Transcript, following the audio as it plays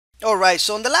All right,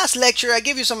 so in the last lecture, I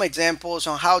gave you some examples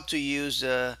on how to use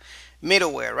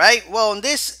middleware, right? Well, in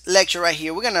this lecture right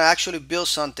here, we're gonna actually build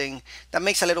something that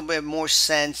makes a little bit more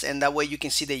sense, and that way you can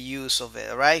see the use of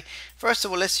it, all right? First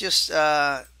of all, let's just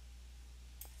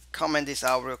comment this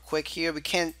out real quick here. We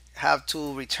can't have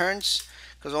two returns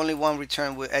because only one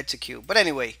return will execute. But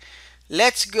anyway,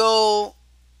 let's go.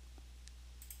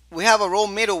 We have a role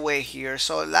middleware here,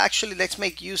 so actually let's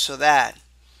make use of that.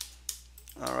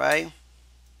 All right.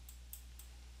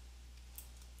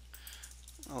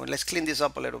 Oh, let's clean this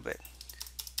up a little bit.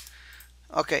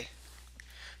 Okay.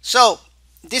 So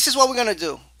this is what we're gonna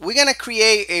do. We're gonna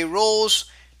create a roles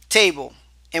table,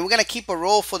 and we're gonna keep a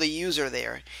role for the user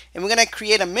there, and we're gonna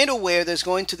create a middleware that's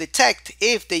going to detect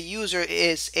if the user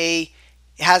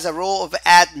has a role of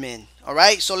admin. All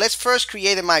right. So let's first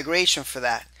create a migration for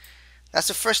that. That's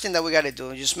the first thing that we got to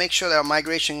do. Just make sure that our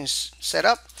migration is set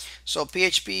up. So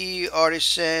PHP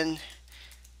artisan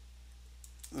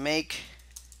make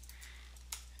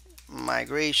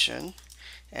migration,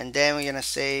 and then we're gonna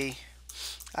say,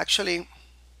 actually,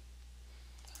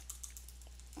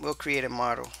 we'll create a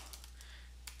model.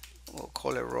 We'll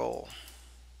call it role.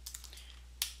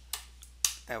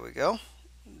 There we go.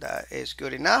 That is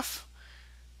good enough.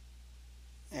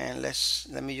 And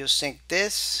let me just sync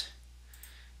this.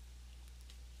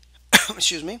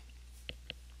 Excuse me.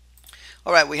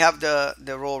 All right, we have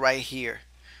the role right here.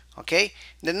 Okay,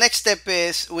 the next step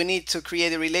is we need to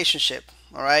create a relationship.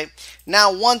 All right,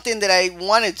 now one thing that I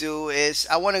want to do is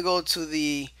I want to go to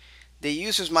the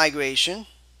user's migration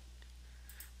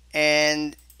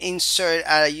and insert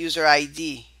a user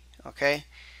ID. Okay,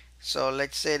 so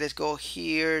let's go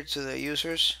here to the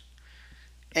users,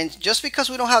 and just because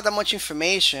we don't have that much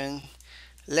information,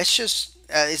 let's just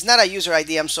it's not a user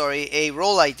ID, I'm sorry, a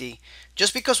role ID.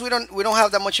 Just because we don't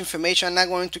have that much information, I'm not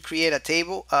going to create a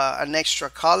table, an extra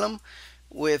column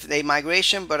with a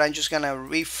migration, but I'm just gonna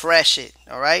refresh it.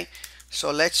 All right,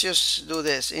 so let's just do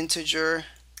this integer,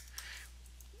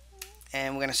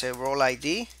 and we're gonna say role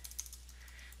ID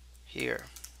here.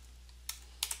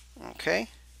 Okay,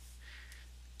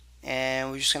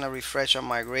 and we're just gonna refresh our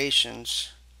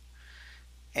migrations,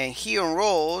 and here in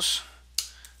roles,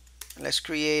 let's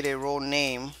create a role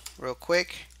name real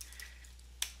quick.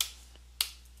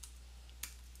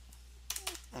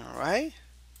 All right,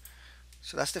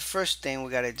 so that's the first thing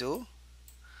we got to do,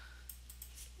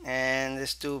 and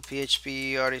let's do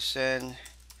PHP artisan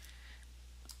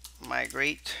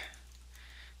migrate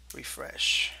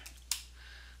refresh.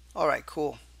 All right,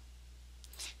 cool.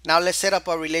 Now let's set up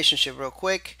our relationship real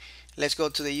quick. Let's go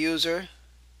to the user,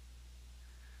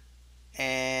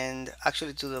 and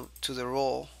actually to the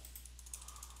role,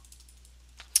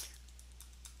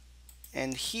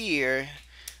 and here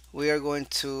we are going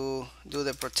to do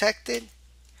the protected.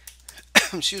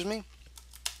 Excuse me.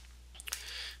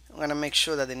 I'm gonna make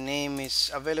sure that the name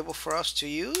is available for us to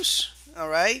use. All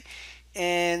right,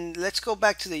 and let's go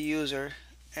back to the user,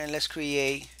 and let's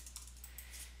create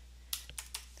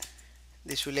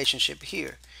this relationship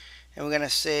here, and we're gonna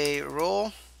say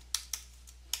role.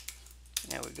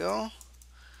 There we go,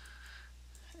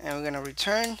 and we're gonna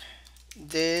return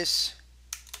this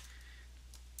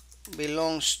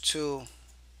belongs to.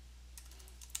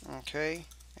 Okay,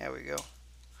 there we go.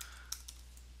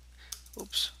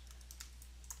 Oops.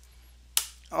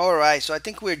 All right, so I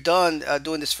think we're done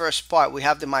doing this first part. We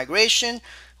have the migration.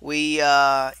 We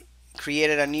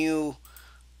created a new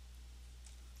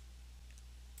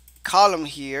column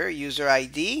here, user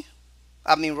ID,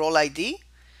 role ID.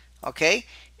 Okay,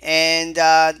 and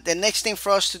the next thing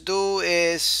for us to do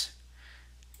is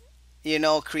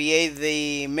create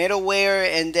the middleware,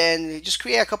 and then just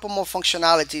create a couple more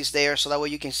functionalities there, so that way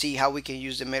you can see how we can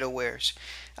use the middlewares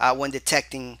when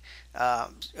detecting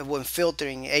when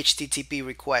filtering HTTP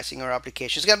requests in our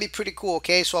application. It's gonna be pretty cool.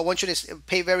 Okay, so I want you to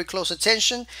pay very close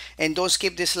attention and don't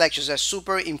skip these lectures. They're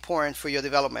super important for your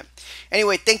development.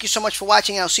 Anyway, thank you so much for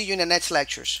watching. I'll see you in the next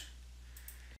lectures.